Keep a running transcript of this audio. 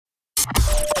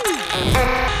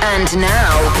And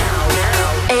now,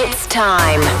 it's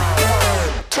time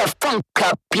to funk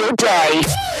up your day.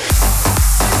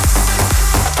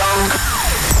 Funk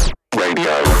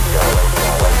Radio.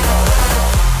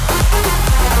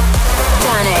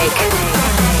 Danik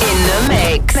in the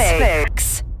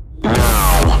mix.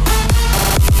 Now,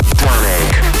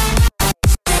 Danik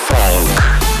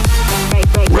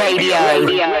Funk Radio.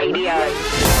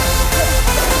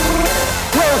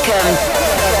 Welcome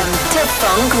to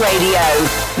Funk Radio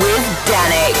with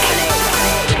Danik.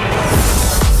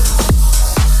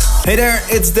 Hey there,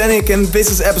 it's Danik and this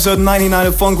is episode 99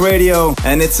 of Funk Radio.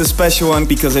 And it's a special one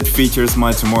because it features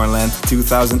my Tomorrowland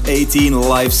 2018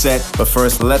 live set. But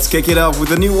first, let's kick it off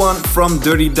with a new one from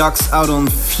Dirty Ducks out on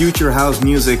Future House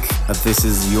Music. This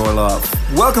is Your Love.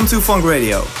 Welcome to Funk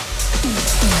Radio.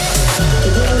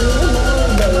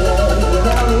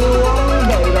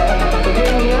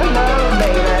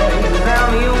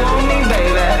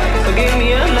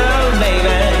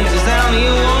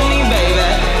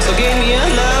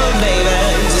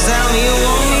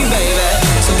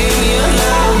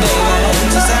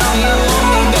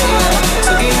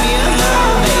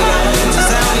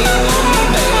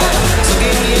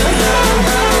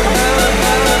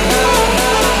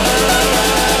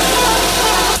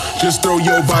 Just throw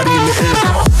your body in the air.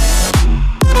 Come on.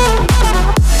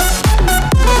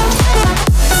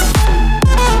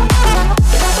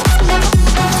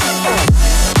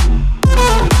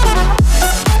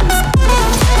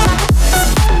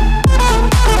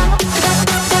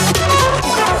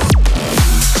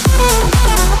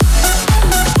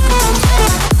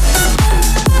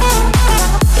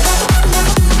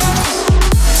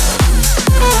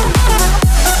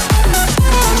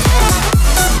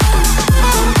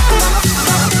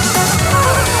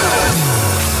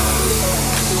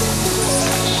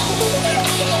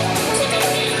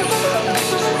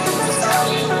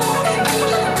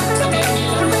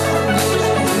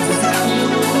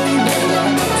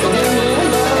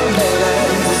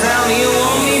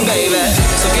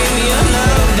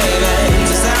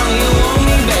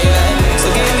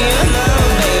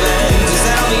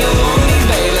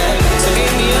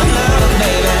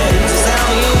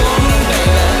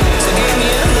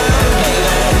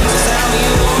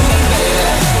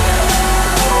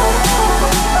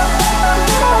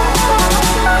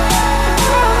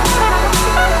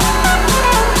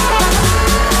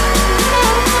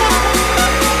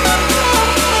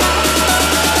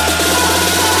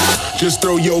 Just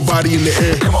throw your body in the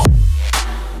air. Come on.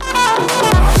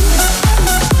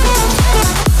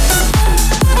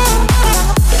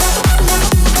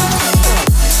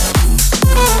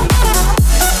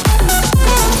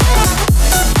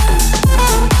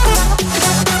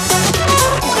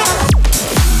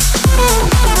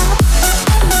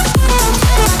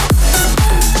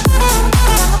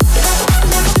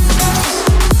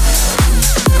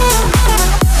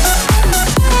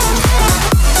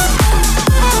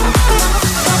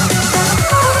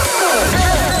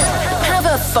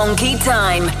 Funky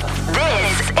time.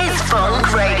 This is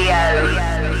Funk Radio.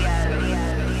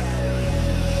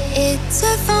 It's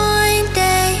a fine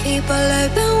day. People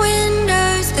open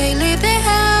windows. They leave their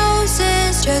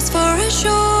houses just for a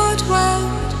short while.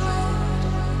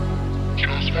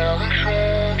 Just for a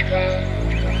short while.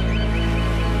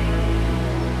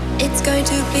 It's going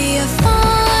to be a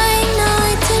fine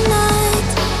night tonight.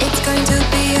 It's going to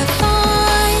be a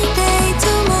fine day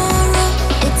tomorrow.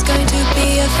 It's going to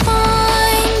be a fine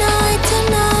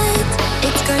tonight.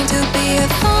 It's going to be a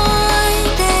fine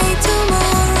day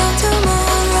tomorrow,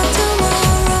 tomorrow,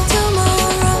 tomorrow,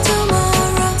 tomorrow,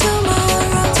 tomorrow, tomorrow,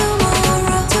 tomorrow,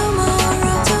 tomorrow,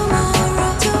 tomorrow,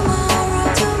 tomorrow, tomorrow.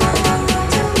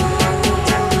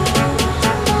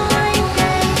 Fine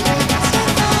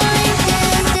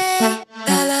day,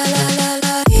 la la la la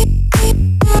la.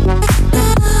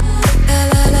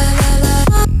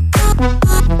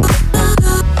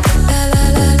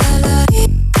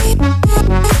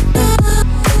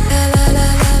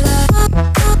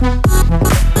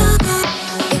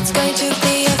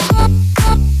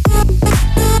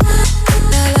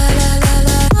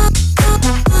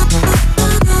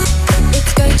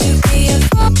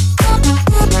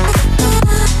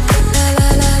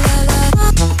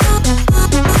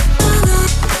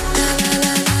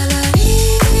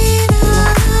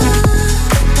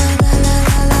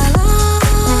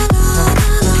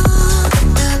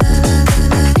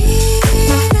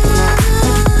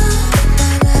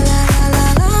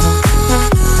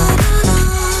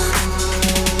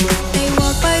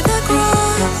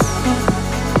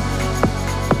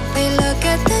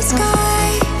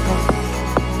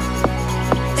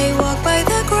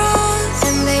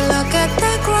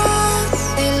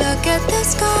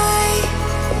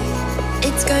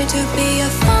 to be a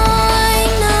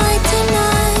fine night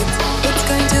tonight. It's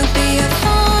going to be a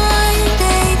fine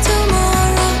day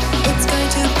tomorrow. It's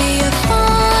going to be a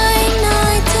fine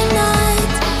night tonight.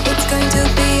 It's going to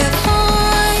be a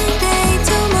fine day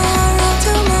tomorrow.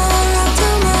 Tomorrow,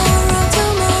 tomorrow,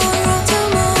 tomorrow, tomorrow,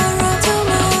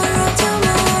 tomorrow, tomorrow,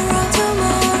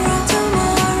 tomorrow,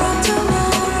 tomorrow, tomorrow,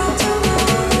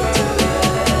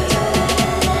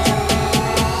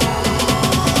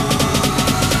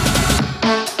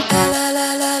 la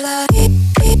la la la.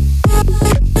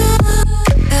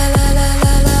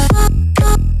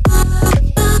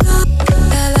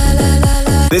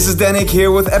 This is Danik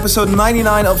here with episode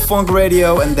 99 of Funk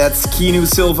Radio, and that's Keanu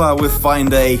Silva with Fine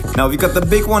Day. Now we've got the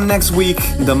big one next week,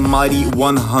 the mighty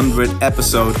 100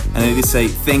 episode, and I need to say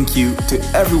thank you to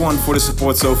everyone for the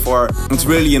support so far. It's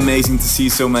really amazing to see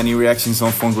so many reactions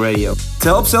on Funk Radio. To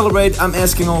help celebrate, I'm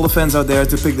asking all the fans out there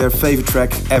to pick their favorite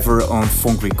track ever on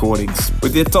Funk Recordings,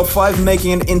 with the top 5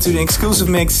 making it into the exclusive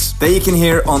mix that you can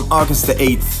hear on August the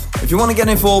 8th. If you want to get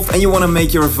involved and you want to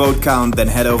make your vote count, then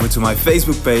head over to my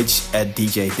Facebook page at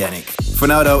DJ Danik. For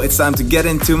now though, it's time to get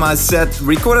into my set,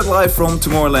 recorded live from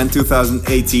Tomorrowland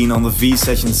 2018 on the V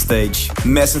Session stage.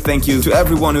 Massive thank you to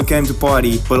everyone who came to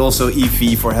party, but also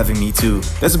EV for having me too.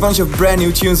 There's a bunch of brand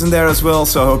new tunes in there as well,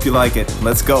 so I hope you like it.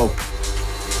 Let's go.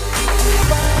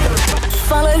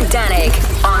 Follow Danik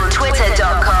on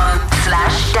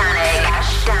twitter.com/Danik.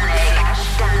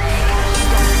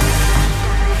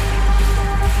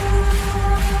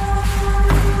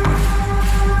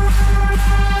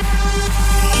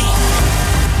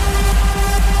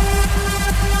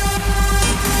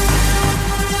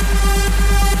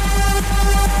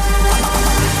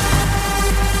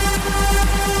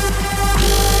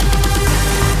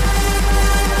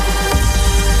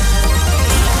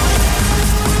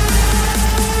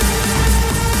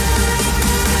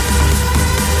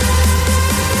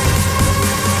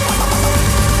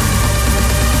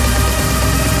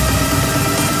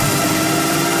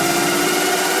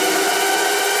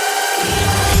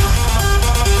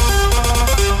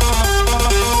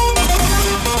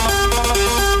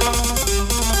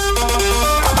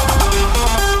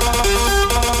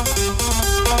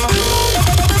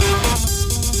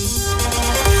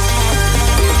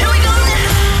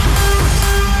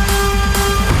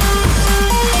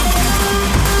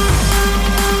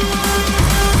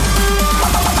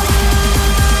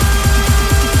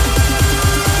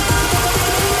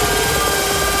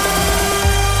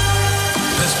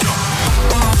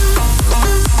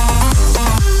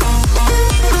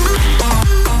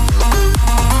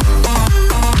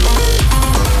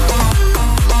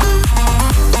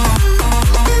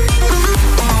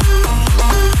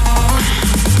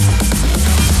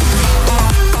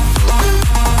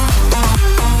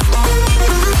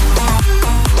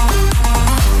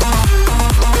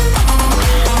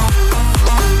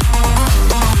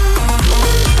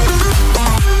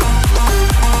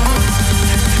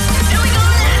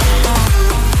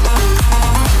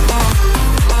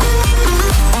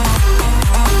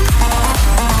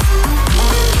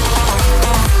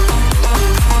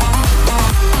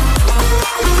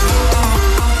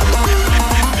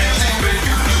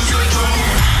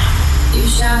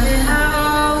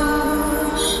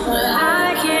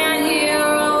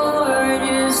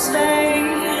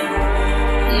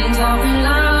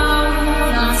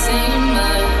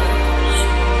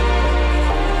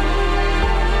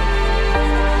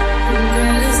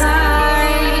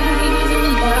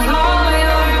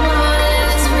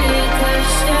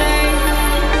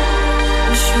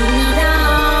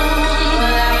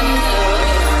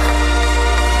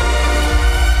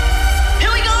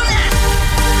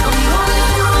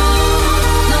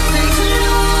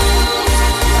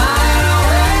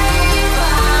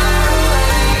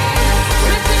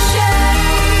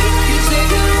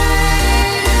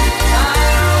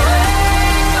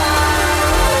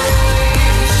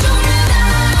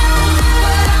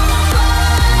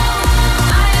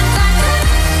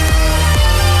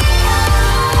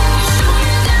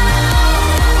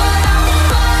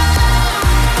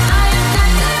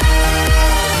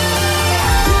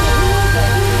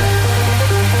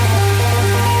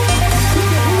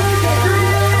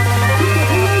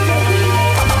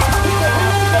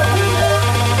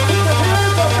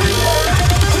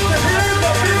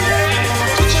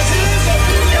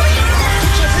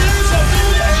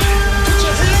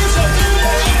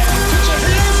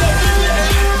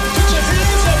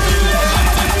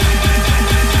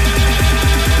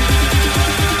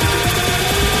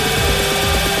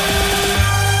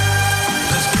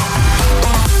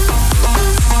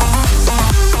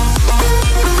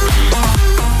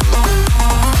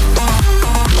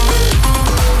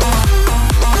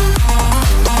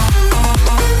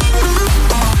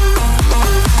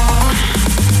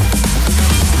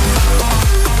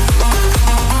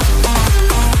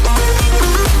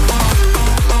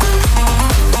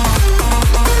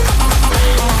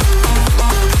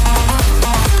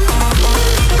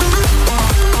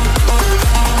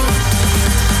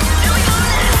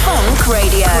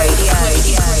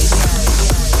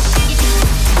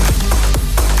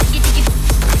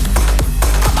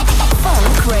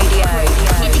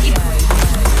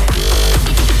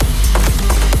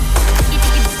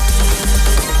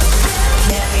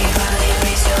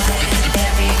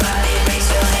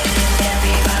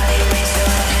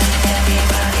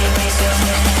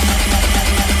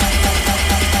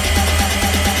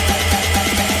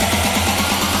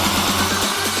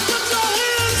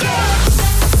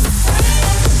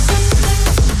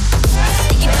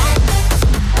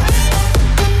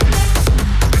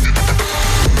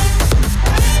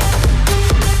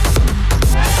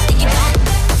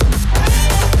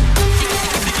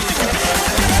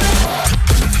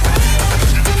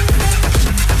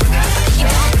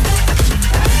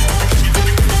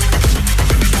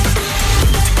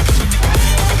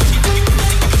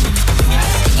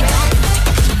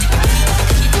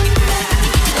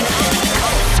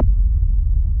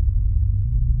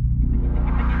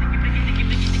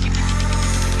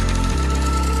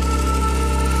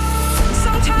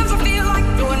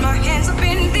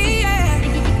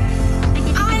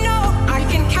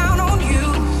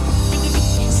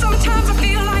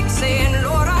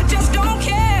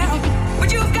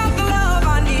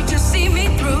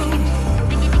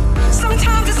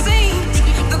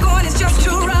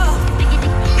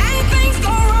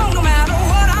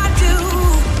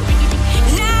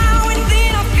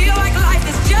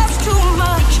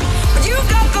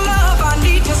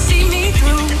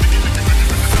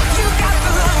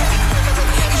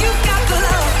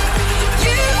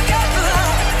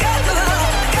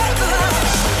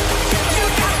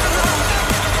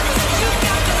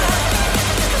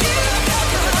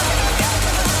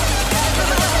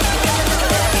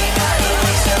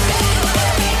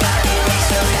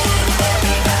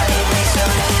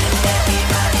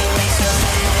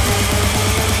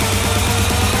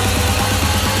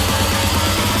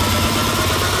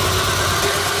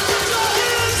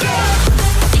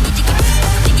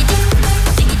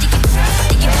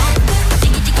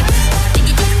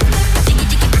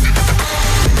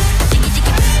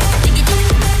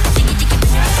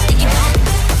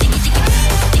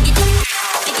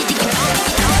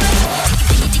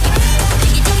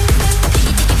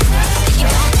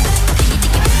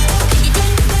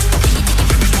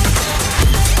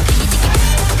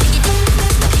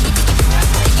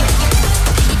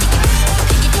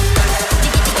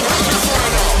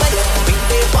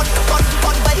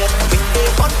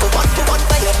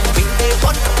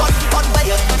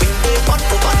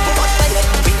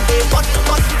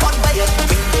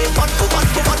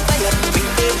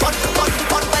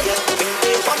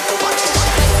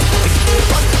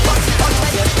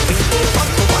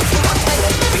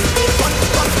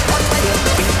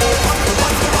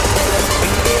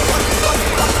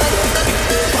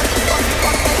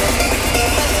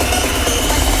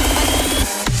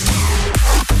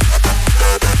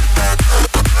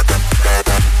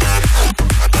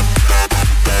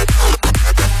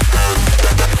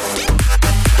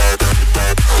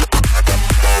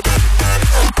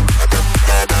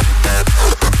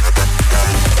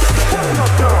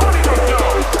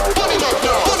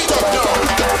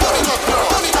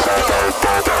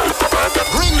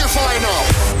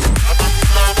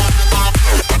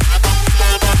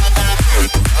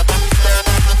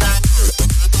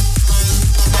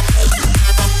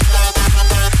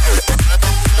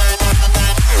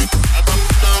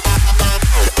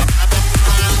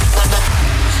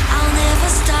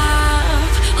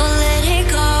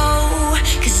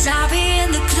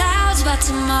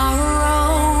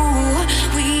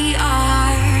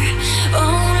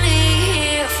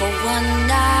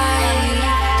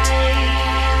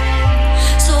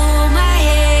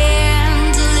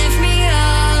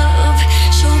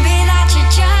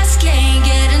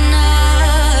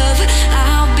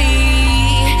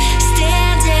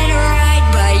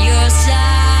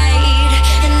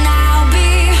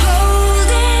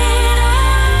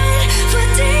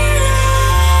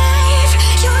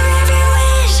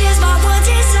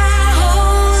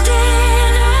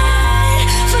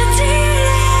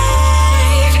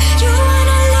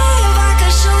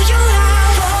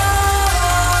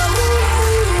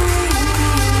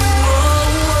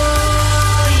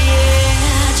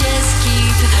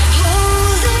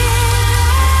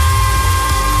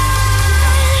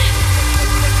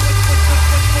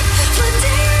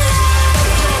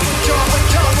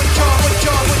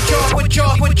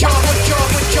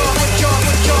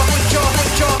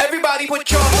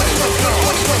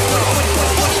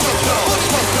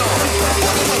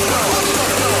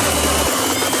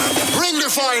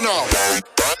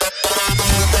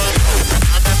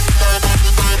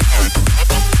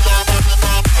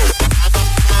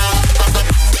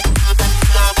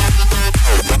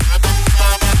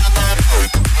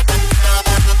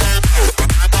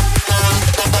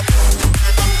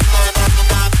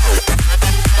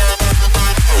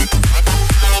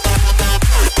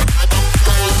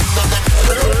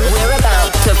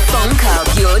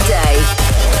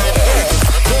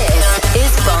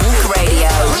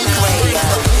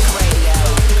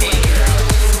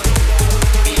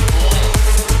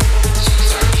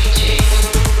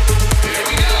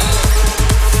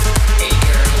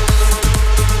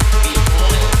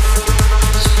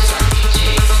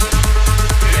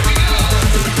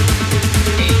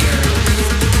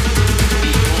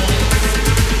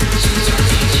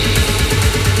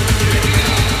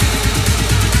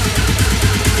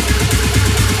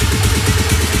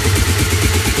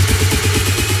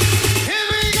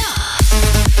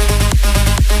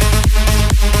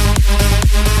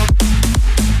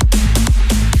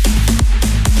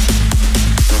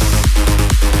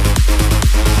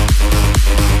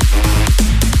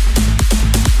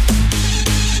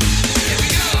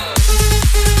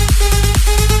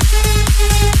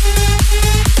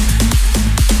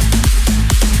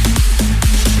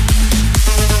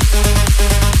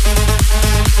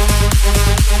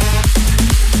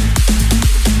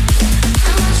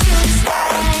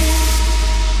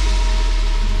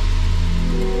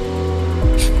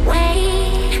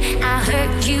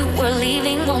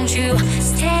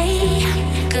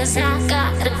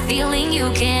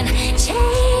 can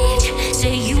change.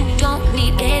 Say you don't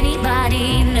need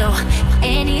anybody, no,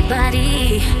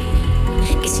 anybody.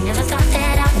 Guess you never thought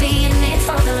that I'd be in it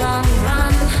for the long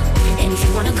run. And if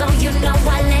you wanna go, you know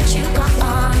I'll let you go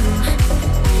on.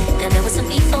 Now there were some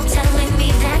people telling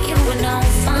me that you were no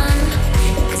fun,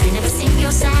 'cause they never seen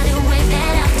your side of the way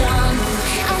that I've done.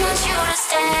 I want you to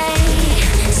stay,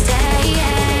 stay,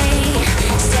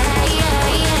 stay,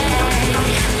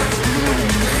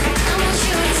 I want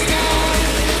you to stay,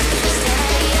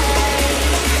 stay,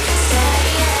 stay.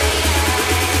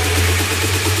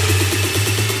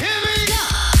 Here we go.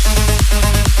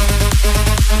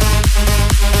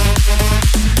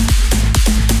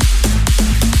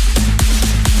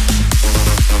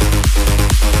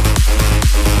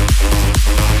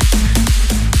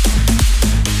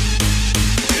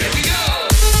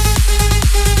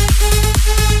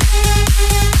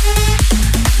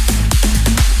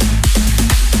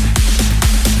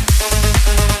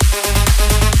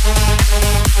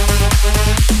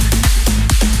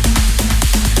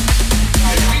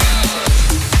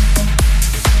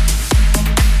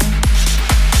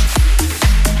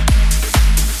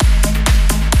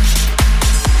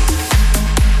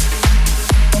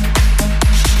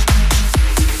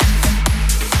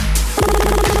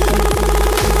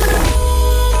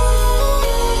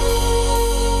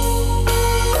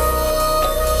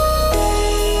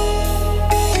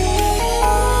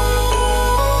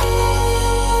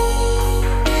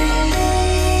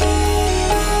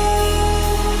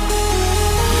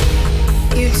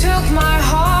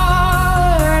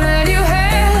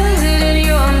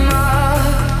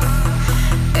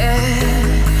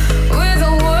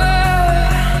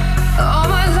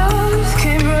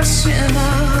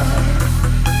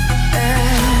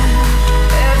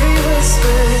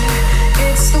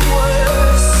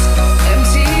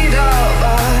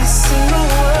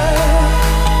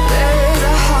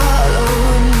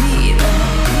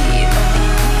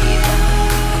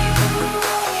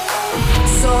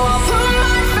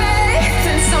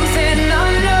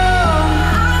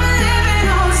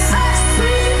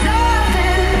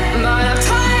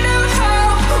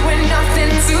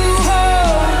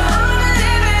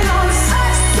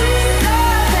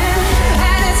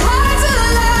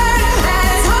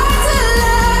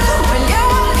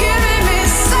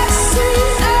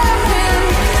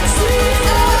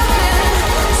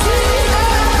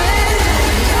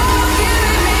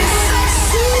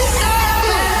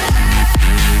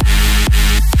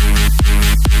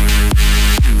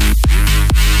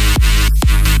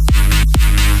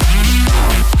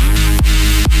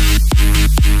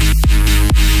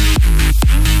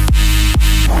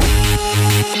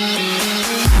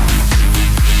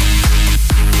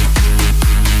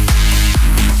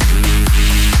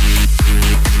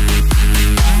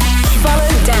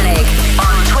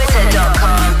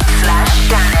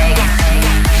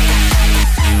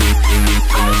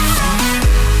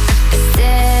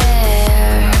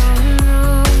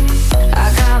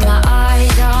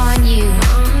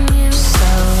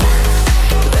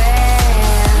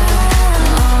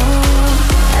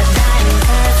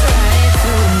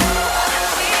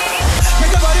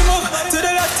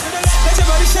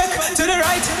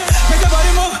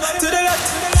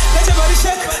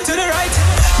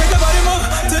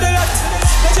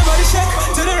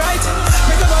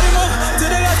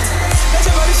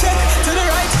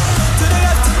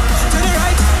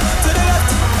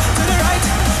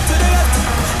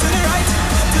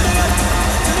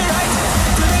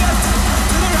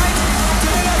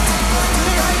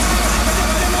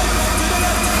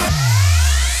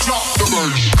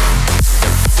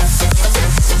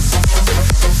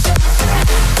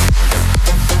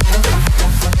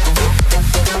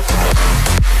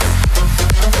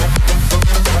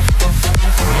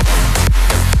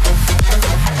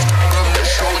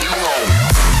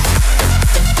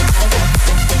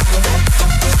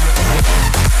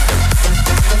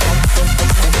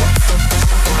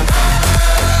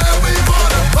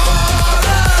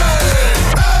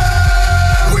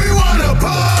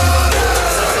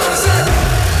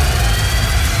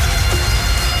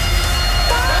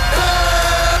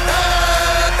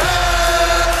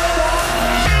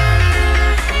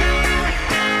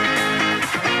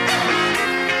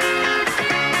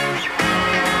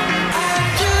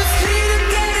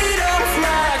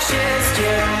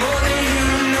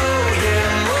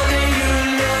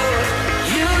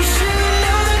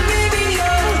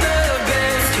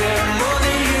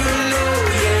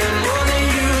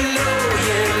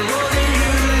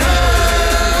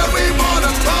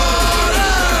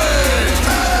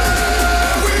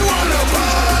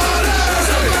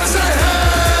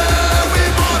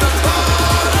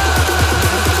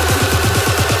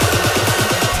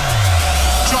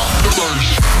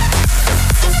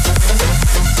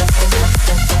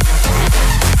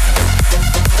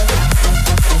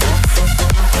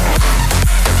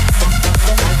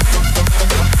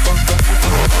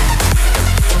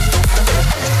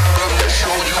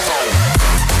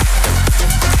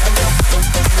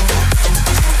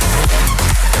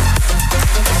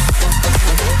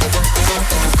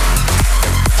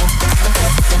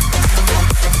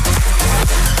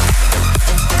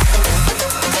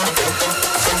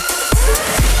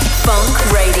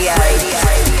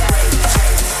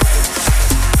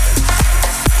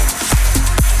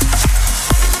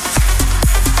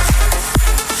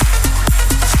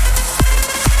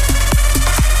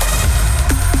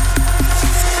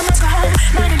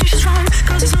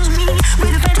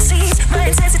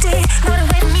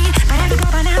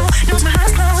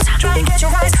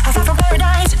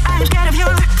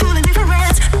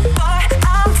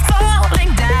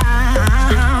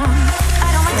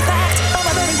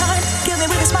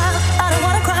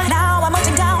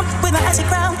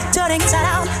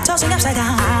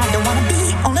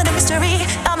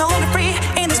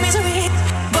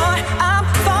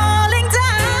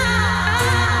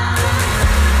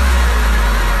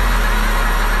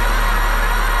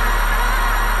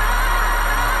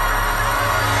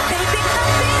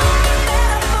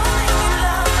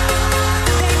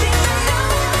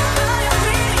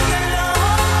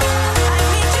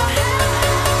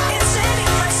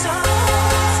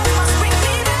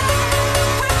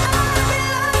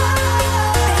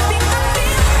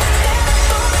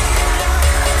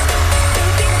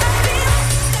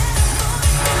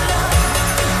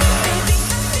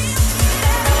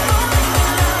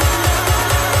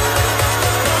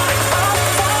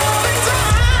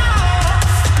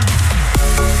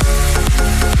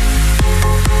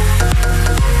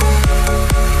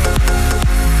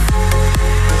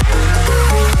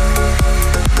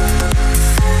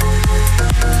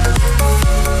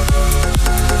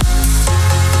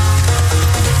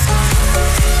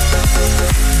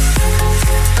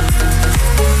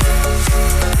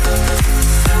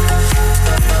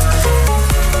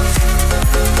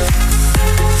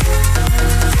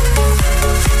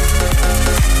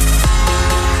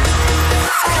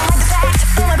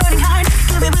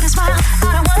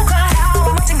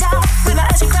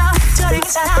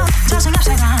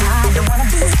 upside down. I don't wanna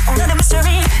be another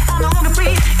mystery. I'm no longer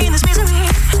free in this misery,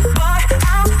 but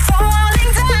I'm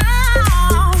falling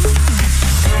down.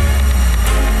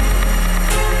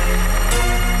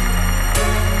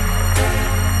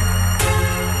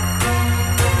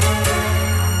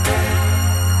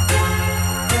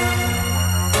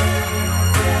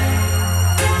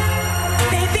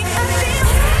 Baby, I feel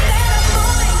that I'm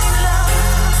falling in love.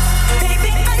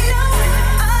 Baby, I know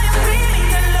I am really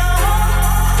alone.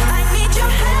 I need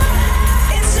your help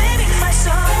in saving my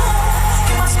soul.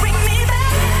 You must bring me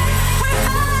back where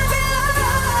I belong.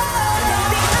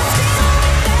 Baby, I feel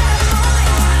that I'm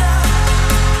falling in love.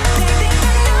 Baby,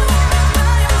 I know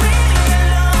I am really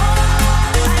alone.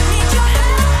 I need your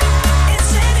help in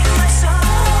saving my soul.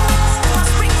 You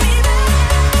must bring me back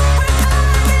where I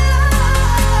belong.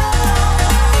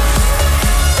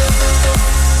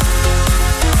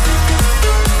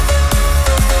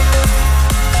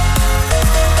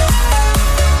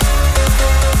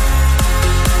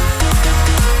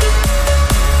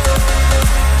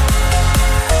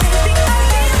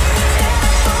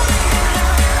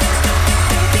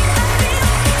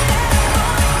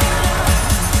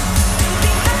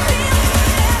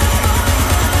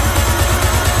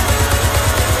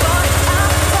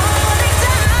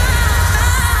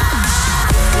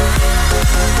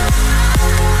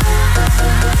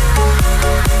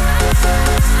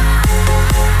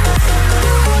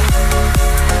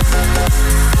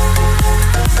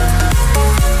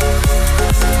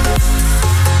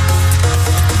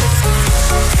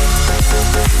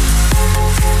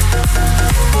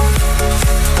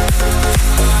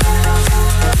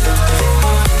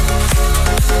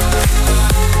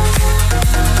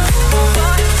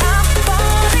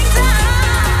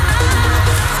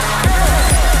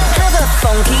 Have a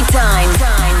funky time.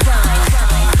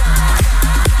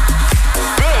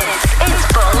 This is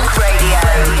Funk Radio.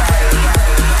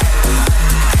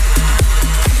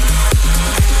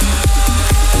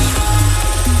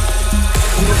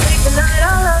 Take the night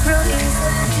all up real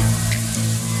easy,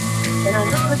 and I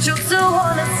know that you still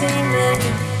wanna see me.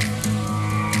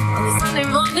 On the Sunday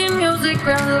morning music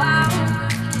real loud.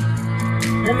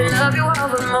 Let me love you while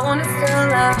the moon is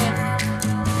still out.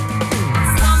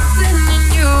 Something in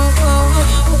you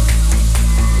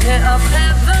lit up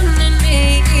heaven in me.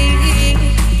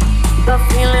 The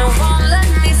feeling won't let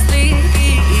me sleep,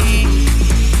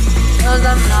 'cause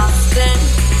I'm lost in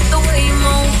the way you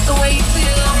move, the way you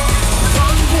feel.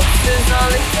 One kiss is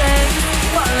all it takes.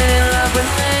 Falling in love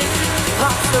with me.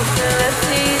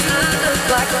 Possibilities look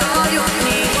like all you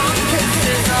need. One kiss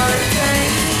is all it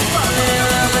takes. Falling in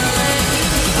love with me.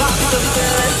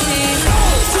 Possibilities.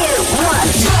 3, 2, 1,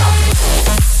 go!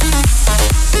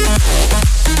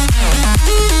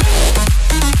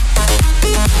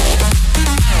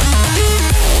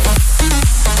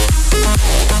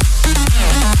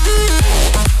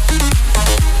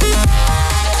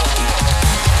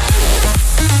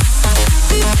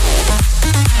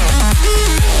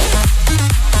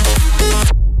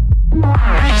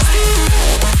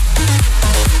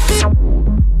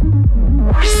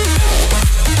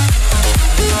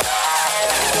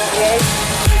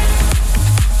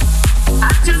 I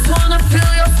just wanna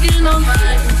feel your skin on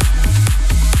mine.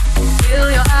 Feel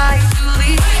your eyes through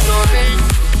the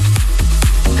ignorance.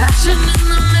 Passion in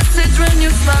the message when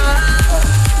you smile.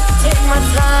 Take my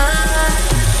time.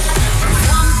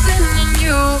 Something in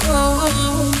you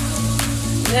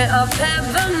lit up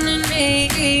heaven in me.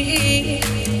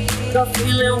 The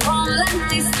feeling won't let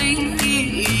me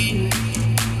sleep,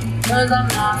 'cause I'm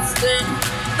lost in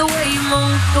the way you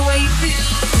move, the way you feel.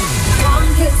 One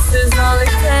kiss is all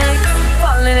it takes.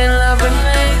 Falling in love with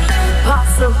me.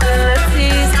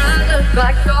 Possibilities look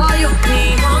like all you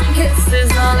need. One kiss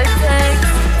is all it takes.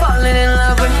 Falling in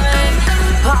love with me.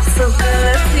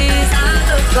 Possibilities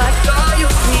look like all you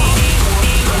need.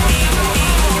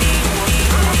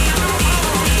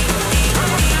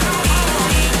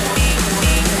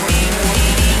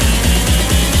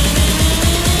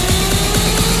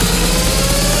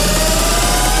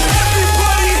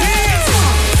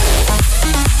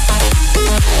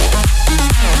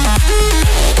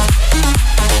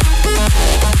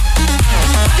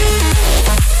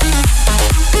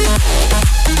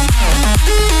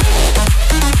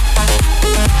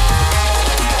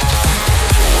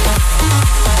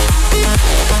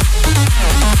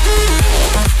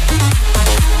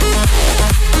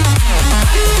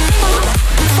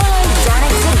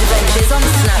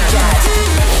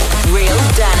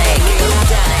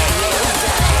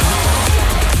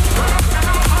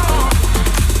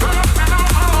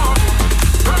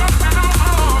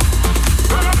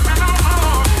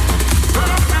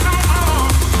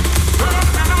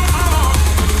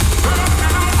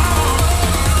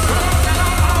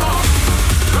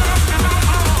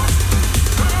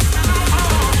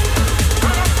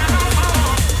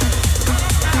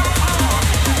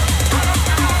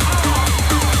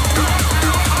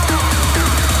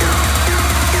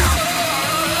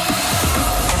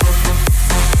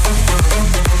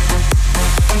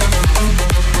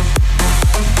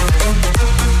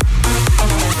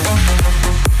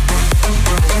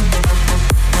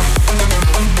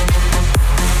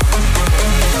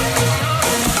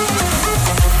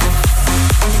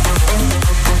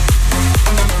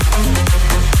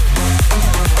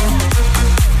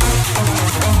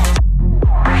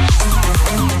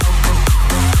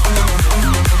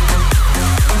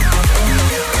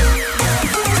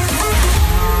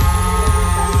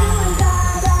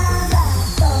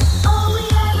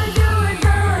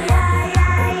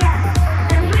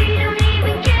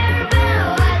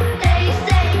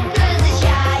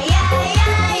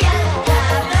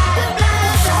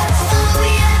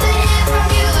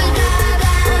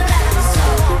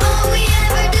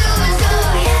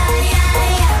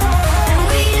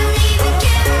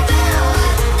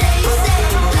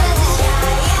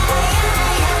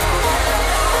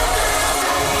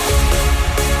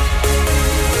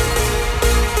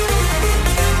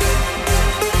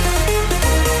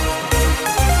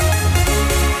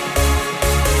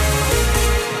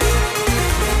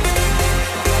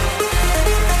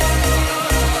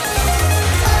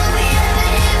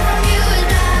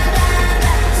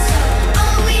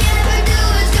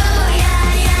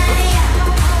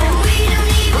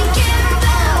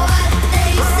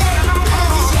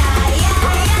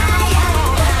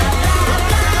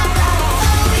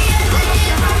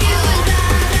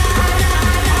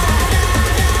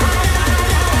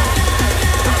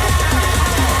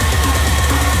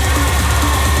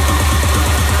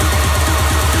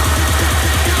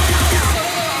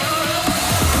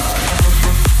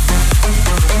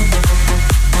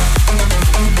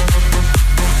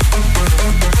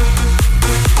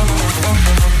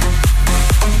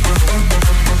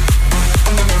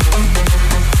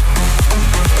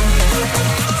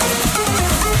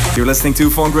 You're listening to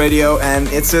Funk Radio, and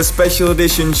it's a special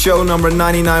edition, show number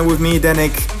 99 with me,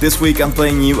 Danik. This week I'm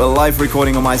playing you a live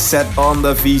recording of my set on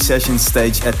the V-Session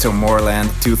stage at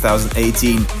Tomorrowland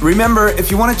 2018. Remember,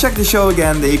 if you want to check the show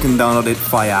again, then you can download it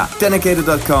via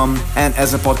Danicated.com and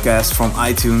as a podcast from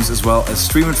iTunes, as well as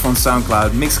stream it from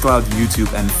SoundCloud, Mixcloud,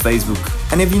 YouTube and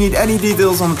Facebook. And if you need any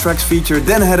details on the tracks featured,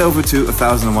 then head over to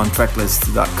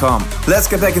 1001tracklist.com. Let's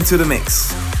get back into the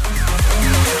mix.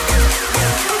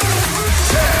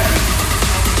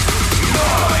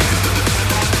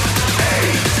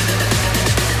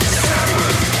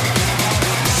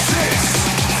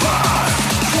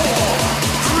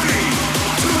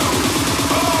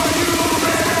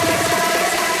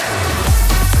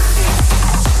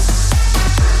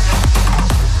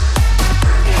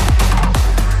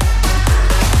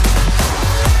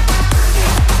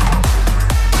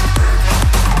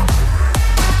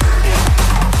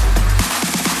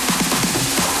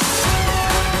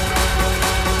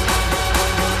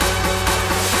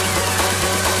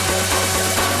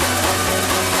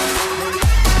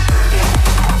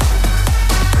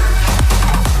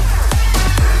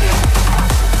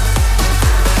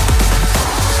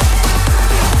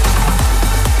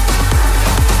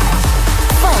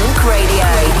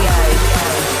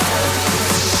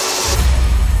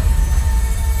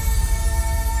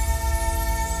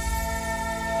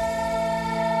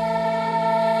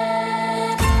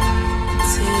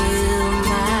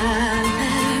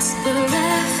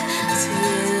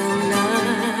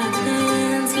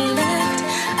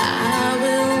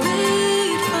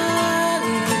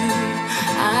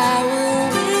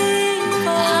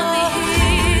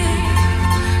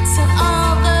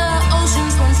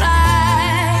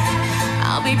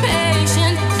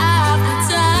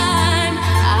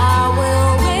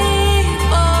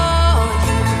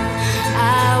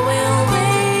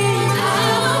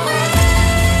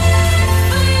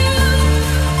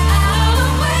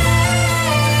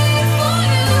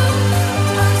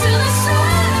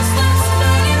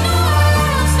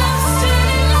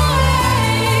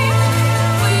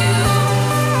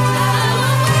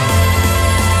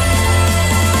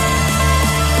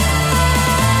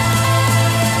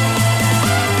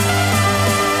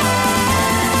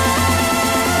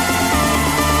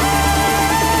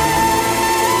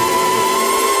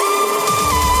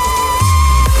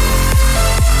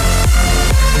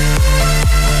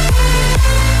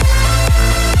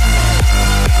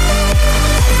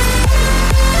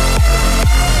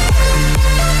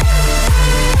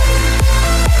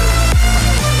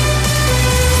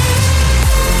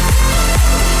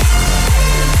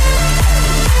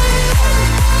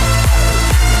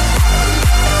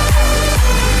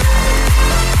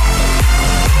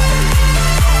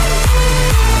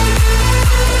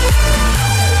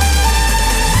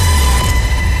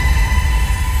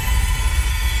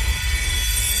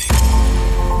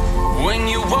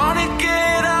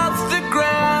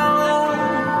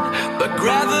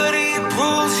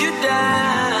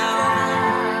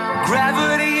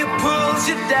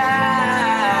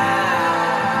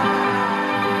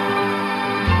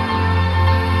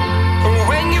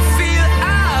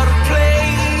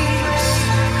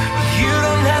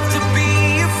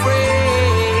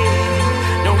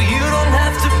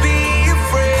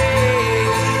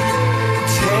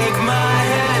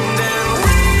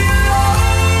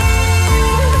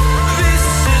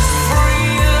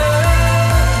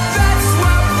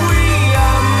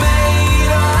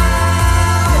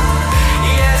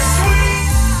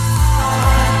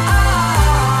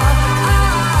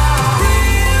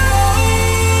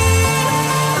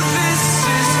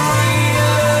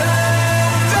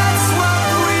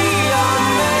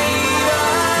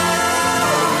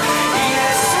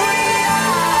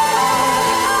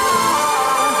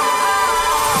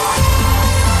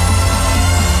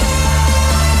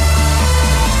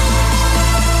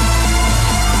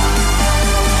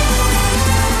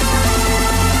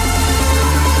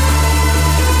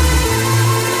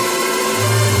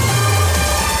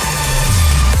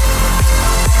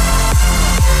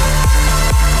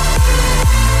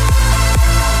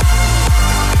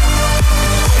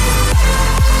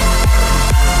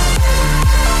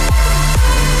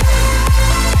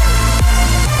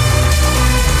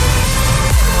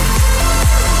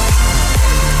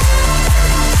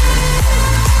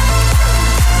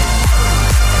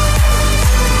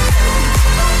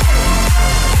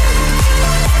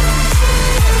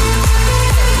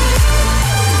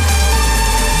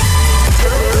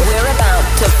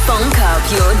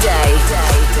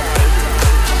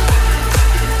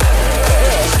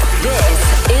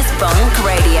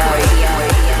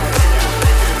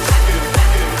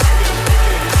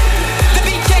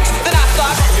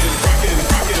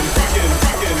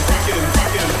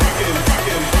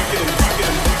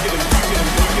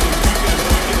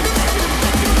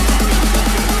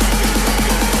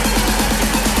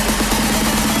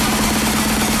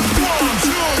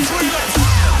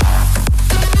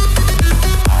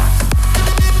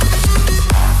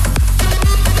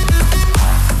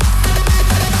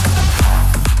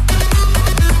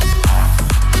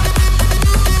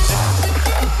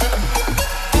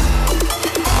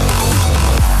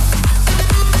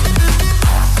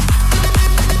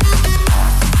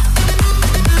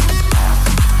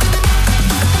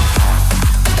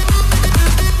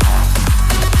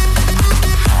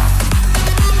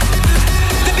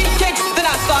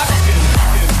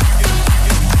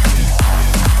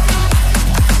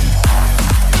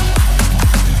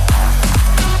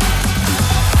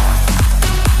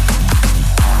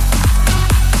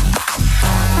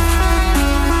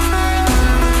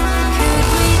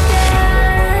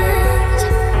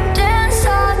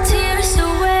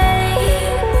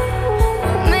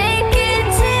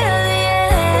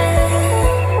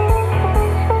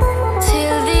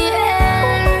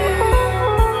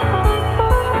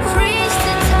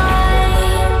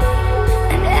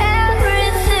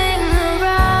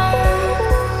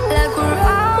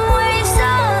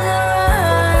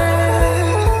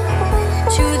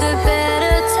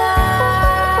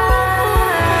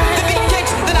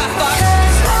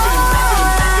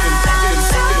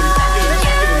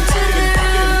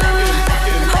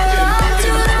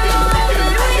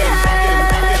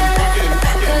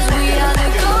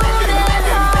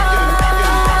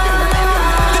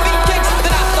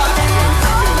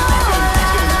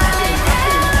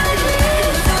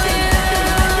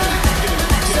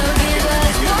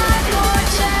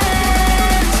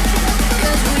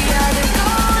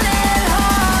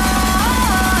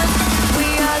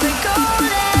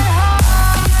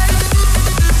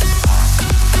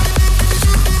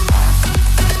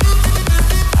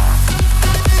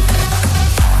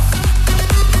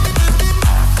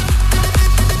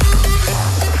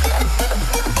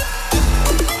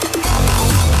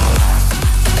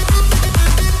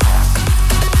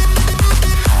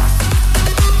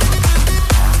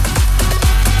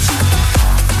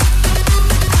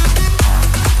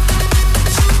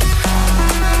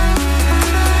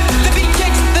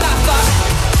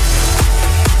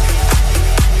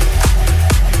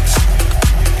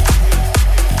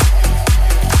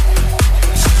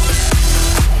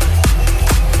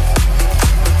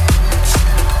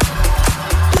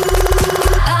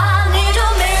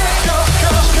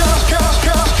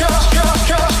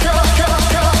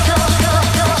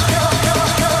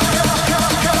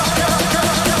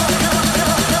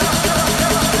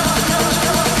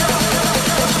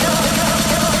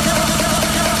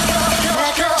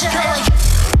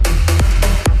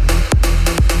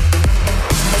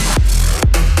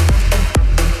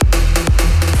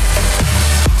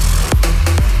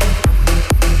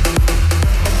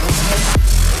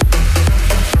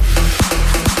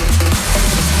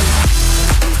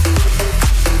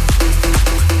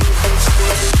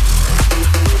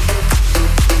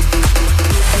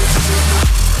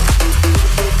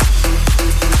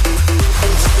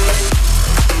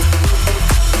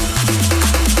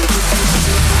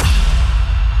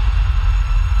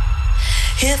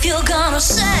 If you're gonna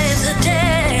save the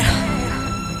day,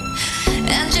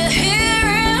 and you're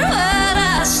hearing what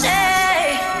I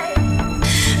say,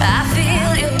 I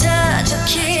feel your touch, your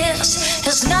kiss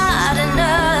is not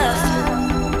enough.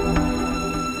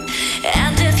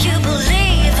 And if you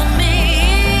believe in me,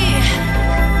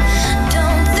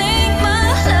 don't think my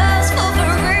love's for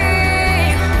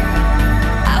free.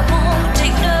 I won't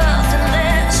take nothing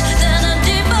less than a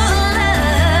deeper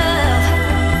love.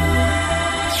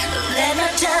 Let me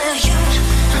tell you,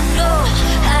 I know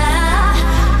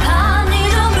I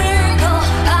need a miracle.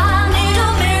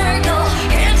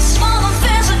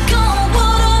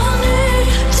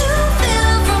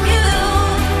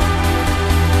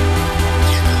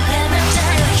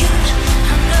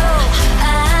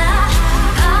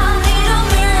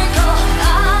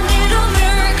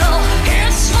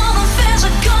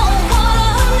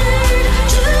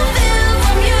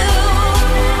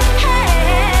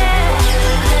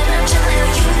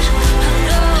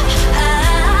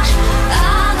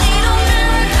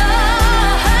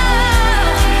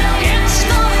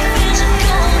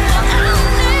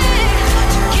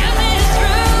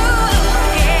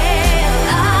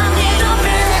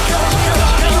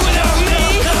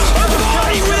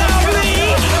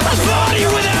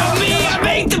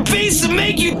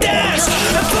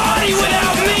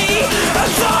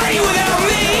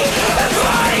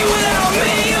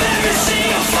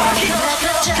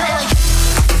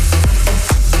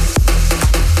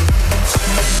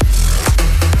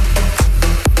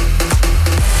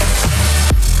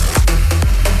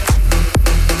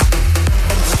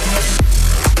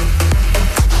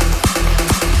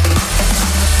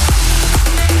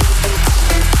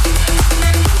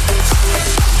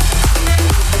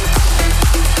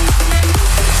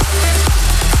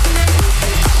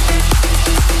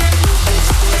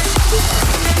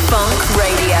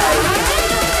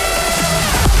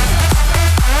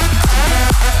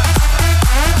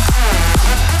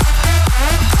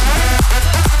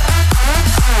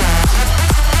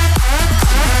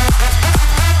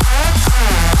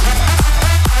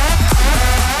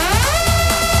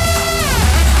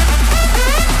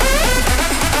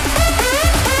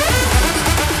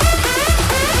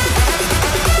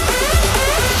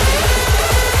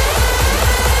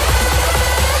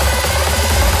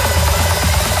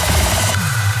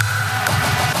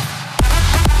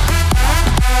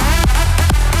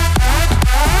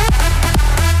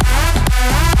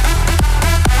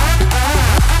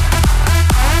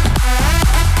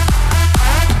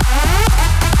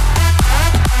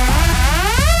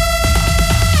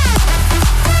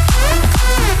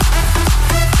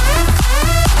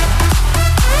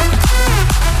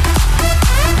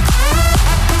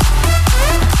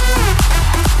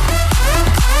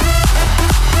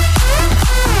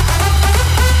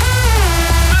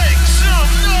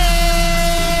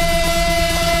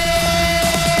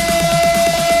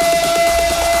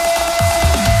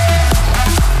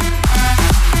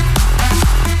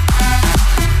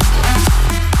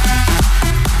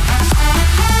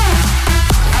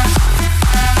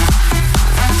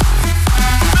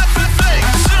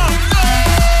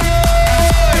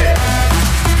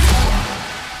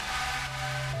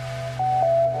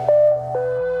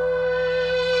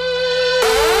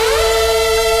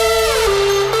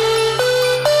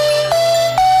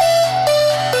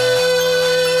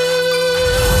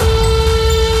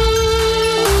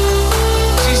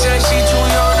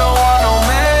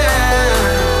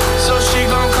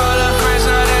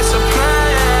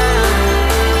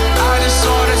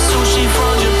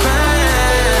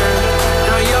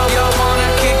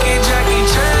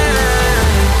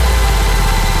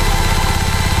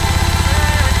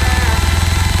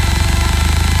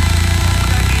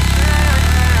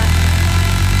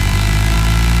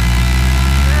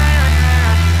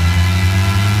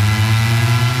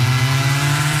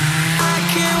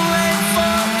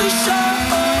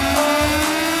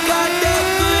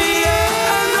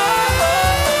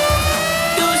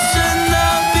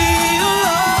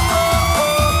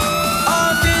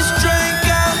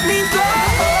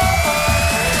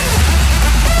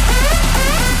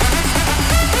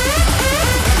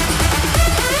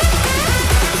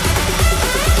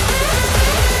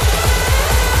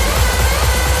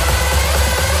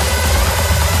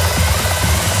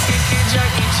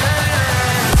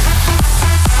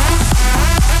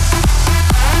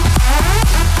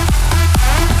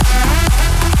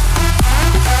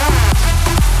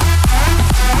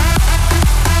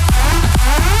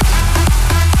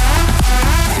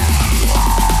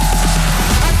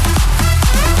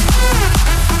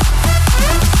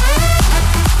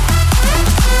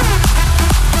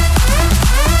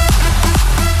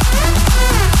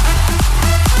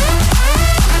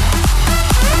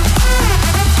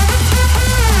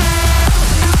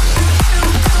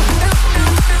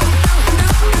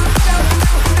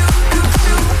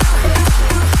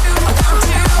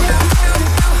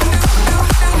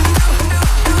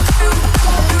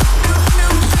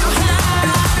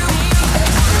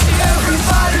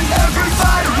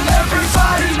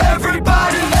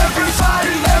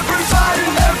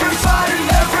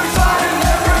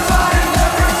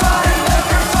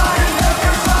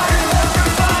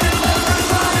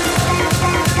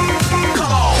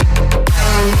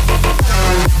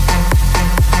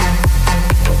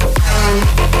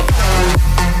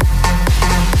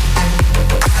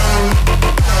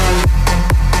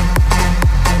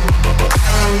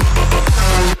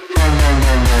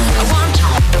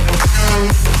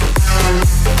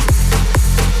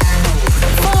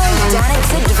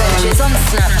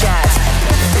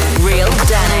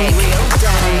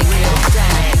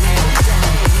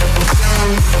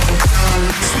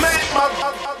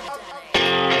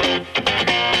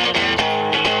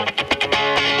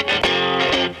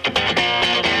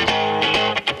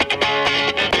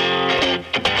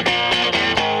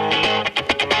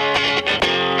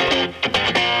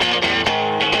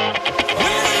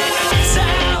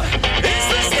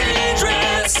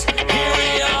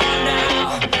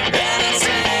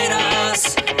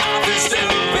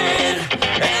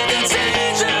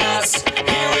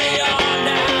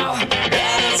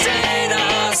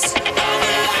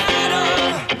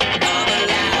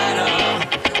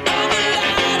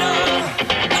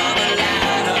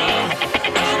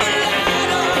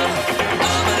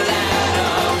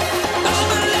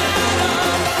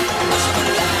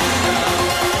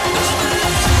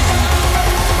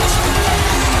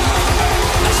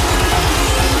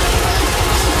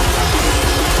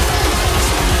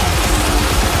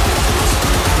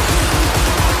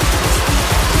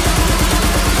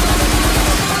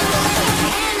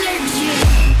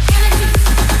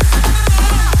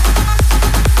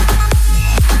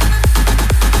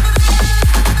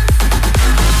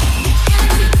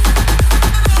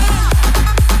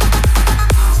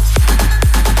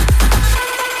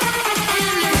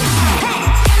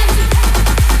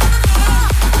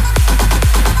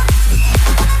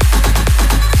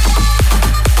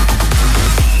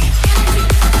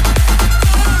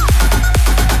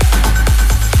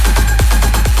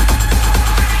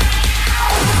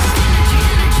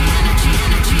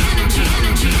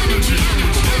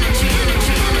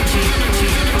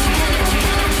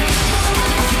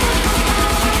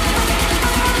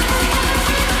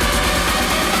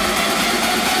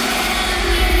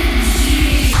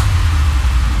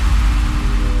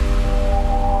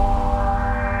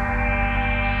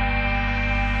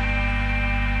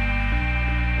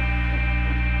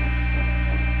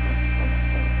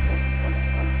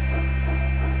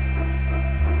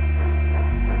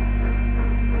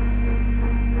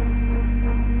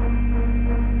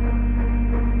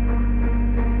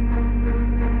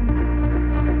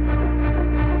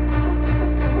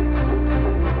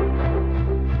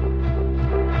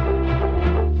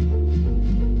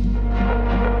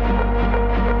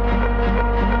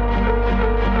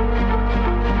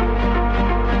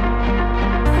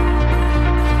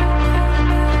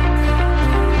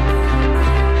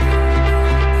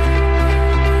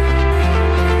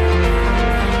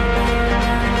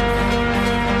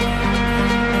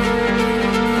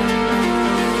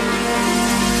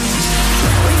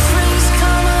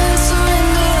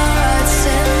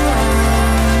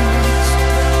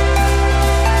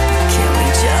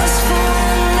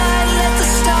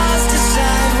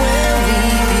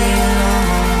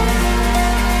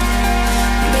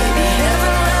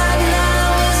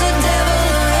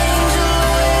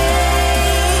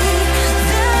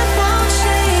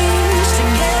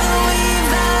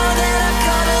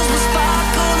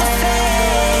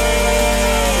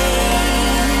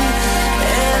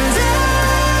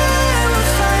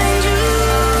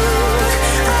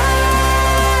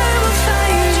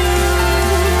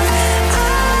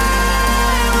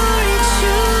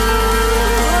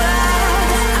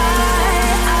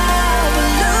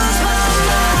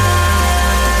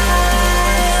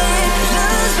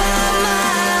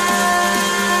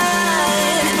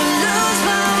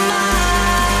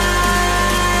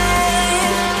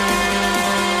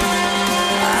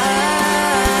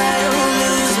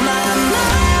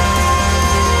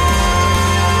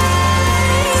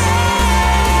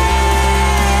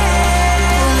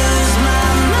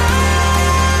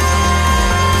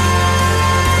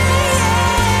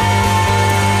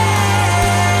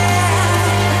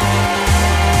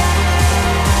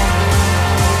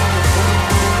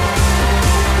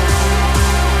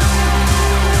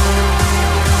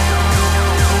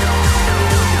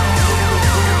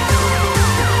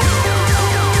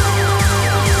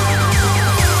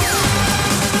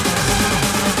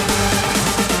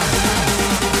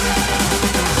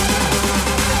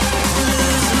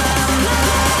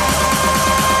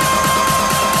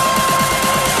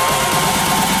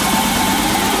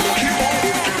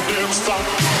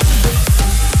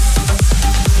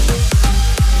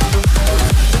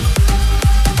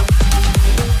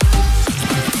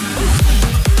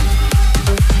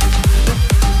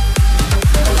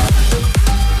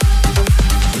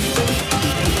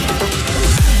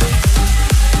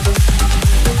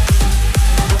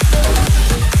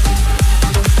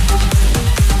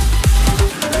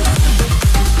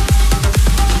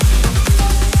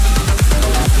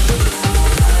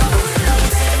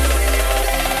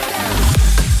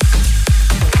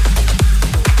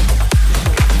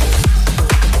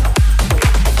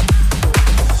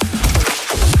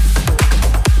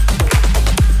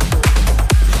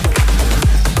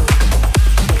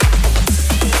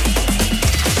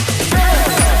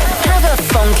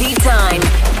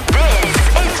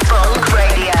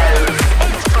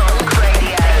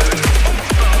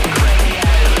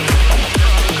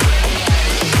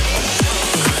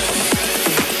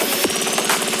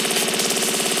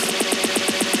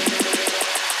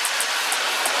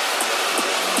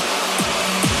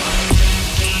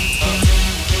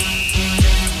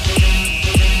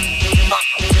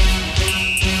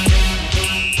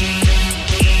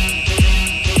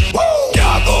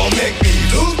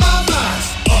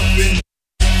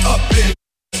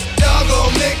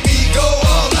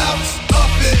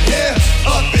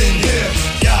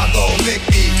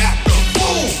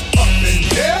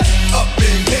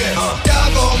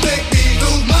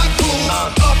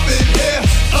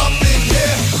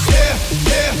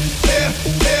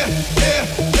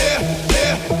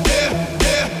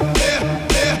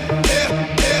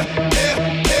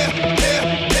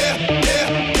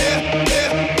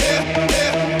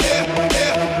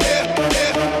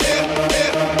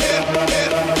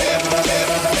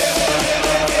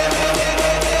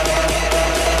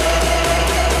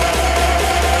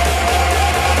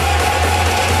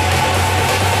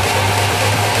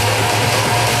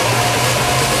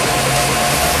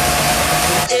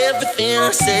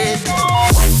 said.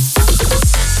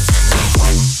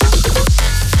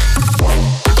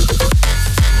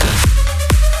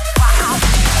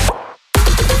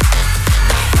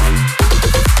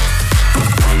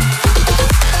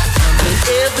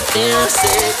 Everything I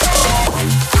said.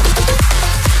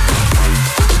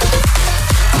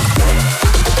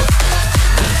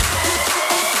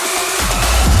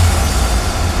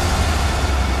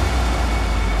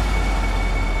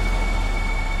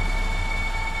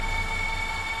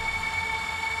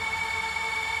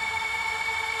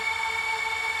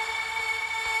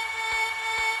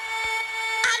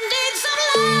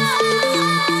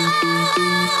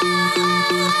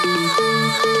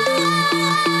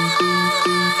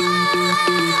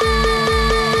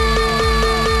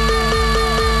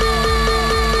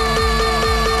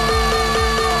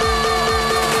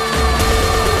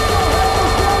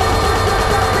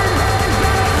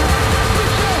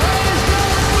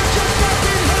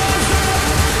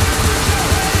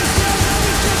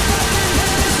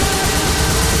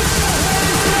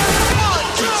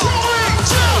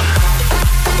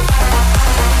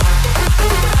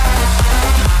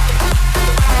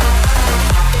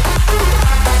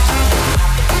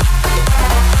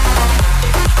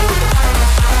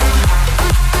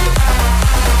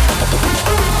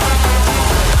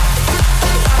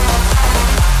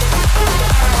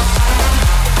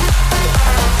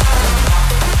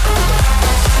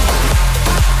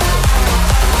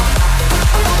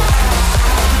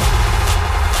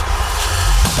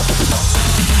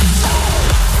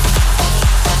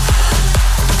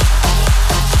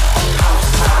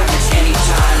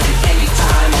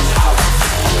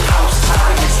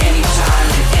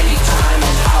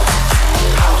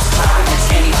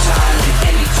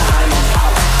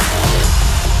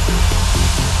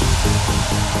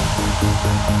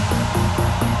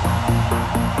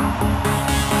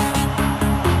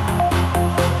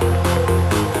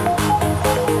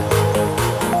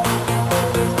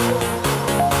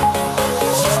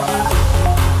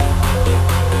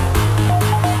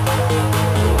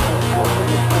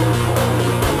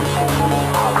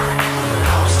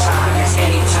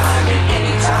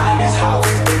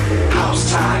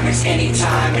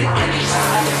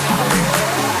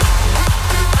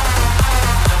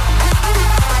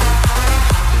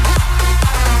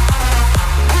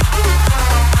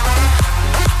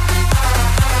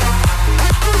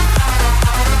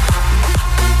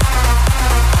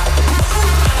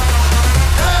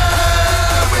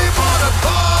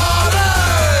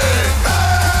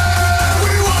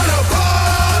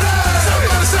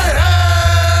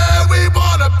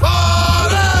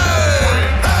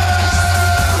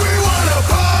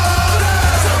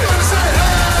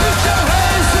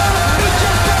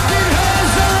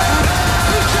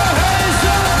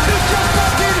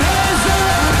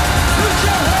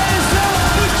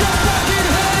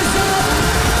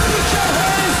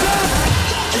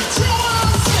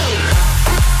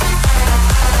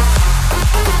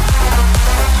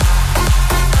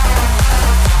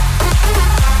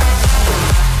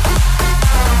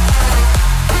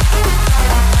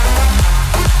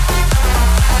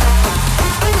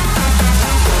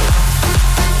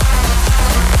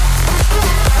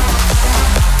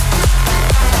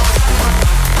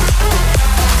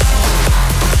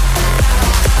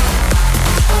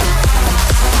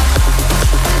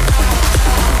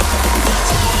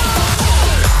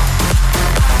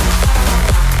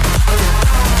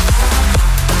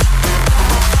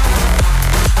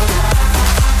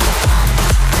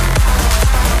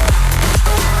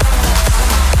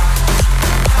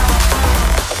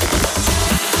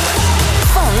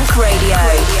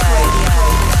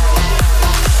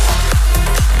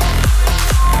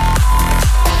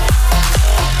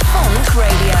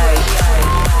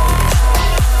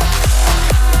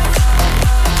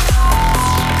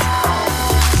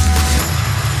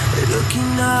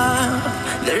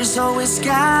 There's always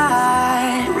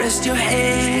sky. Rest your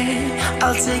head,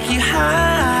 I'll take you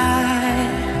high.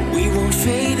 We won't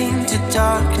fade into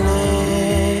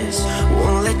darkness.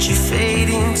 Won't let you fade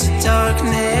into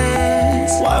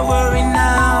darkness. Why worry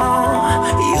now?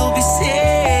 You'll be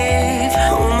safe.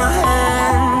 Hold my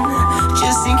hand,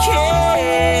 just in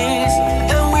case.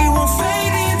 And we won't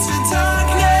fade into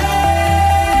darkness.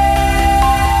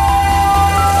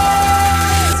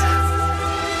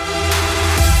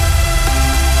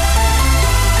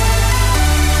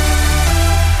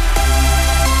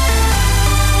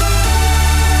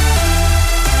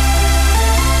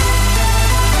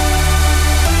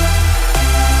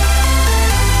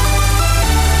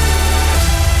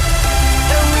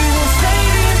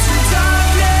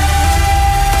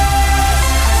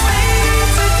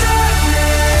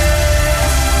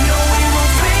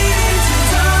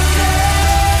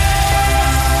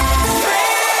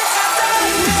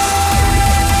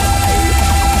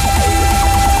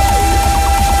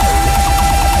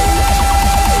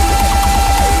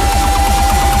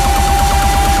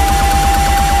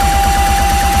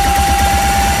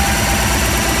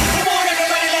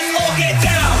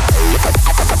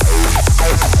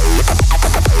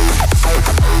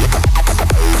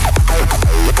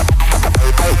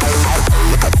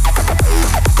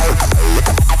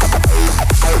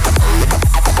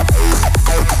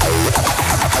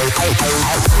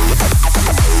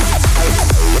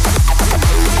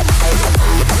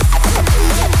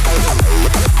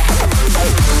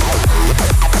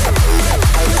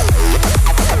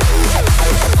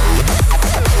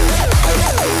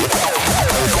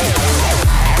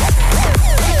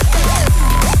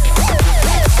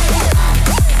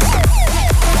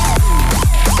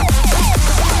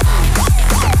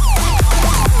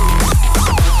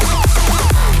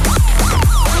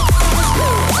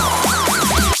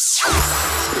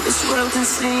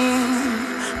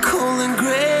 seem cold and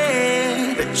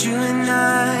gray, but you and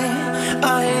I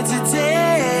are here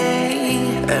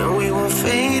today, and we won't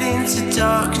fade into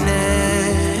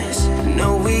darkness.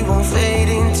 No, we won't fade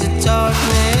into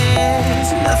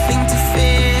darkness. Nothing to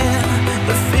fear,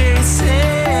 but fear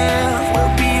itself.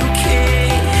 We'll be okay.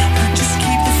 Just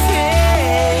keep the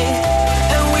faith,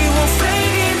 and we won't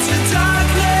fade into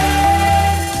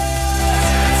darkness.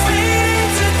 Fade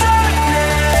into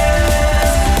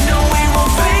darkness. No, we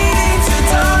won't fade into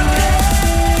darkness.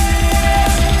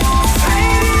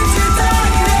 Fade into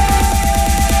darkness.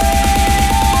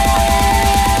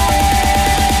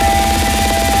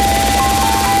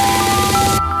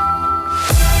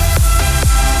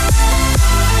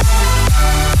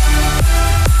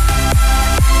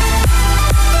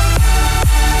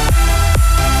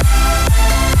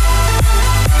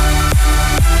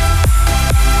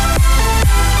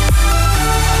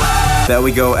 There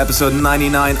we go, episode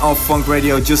 99 of Funk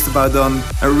Radio just about done.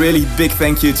 A really big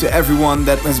thank you to everyone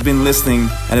that has been listening,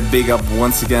 and a big up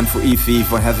once again for Evie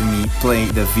for having me play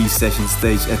the V Session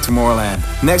stage at Tomorrowland.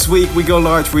 Next week we go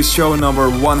large with show number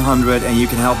 100, and you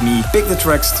can help me pick the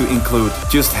tracks to include.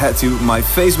 Just head to my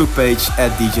Facebook page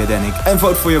at DJ Danik and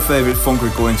vote for your favorite Funk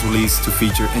Recordings release to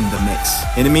feature in the mix.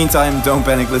 In the meantime, don't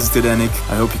panic, listen to Danik.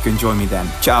 I hope you can join me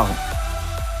then. Ciao!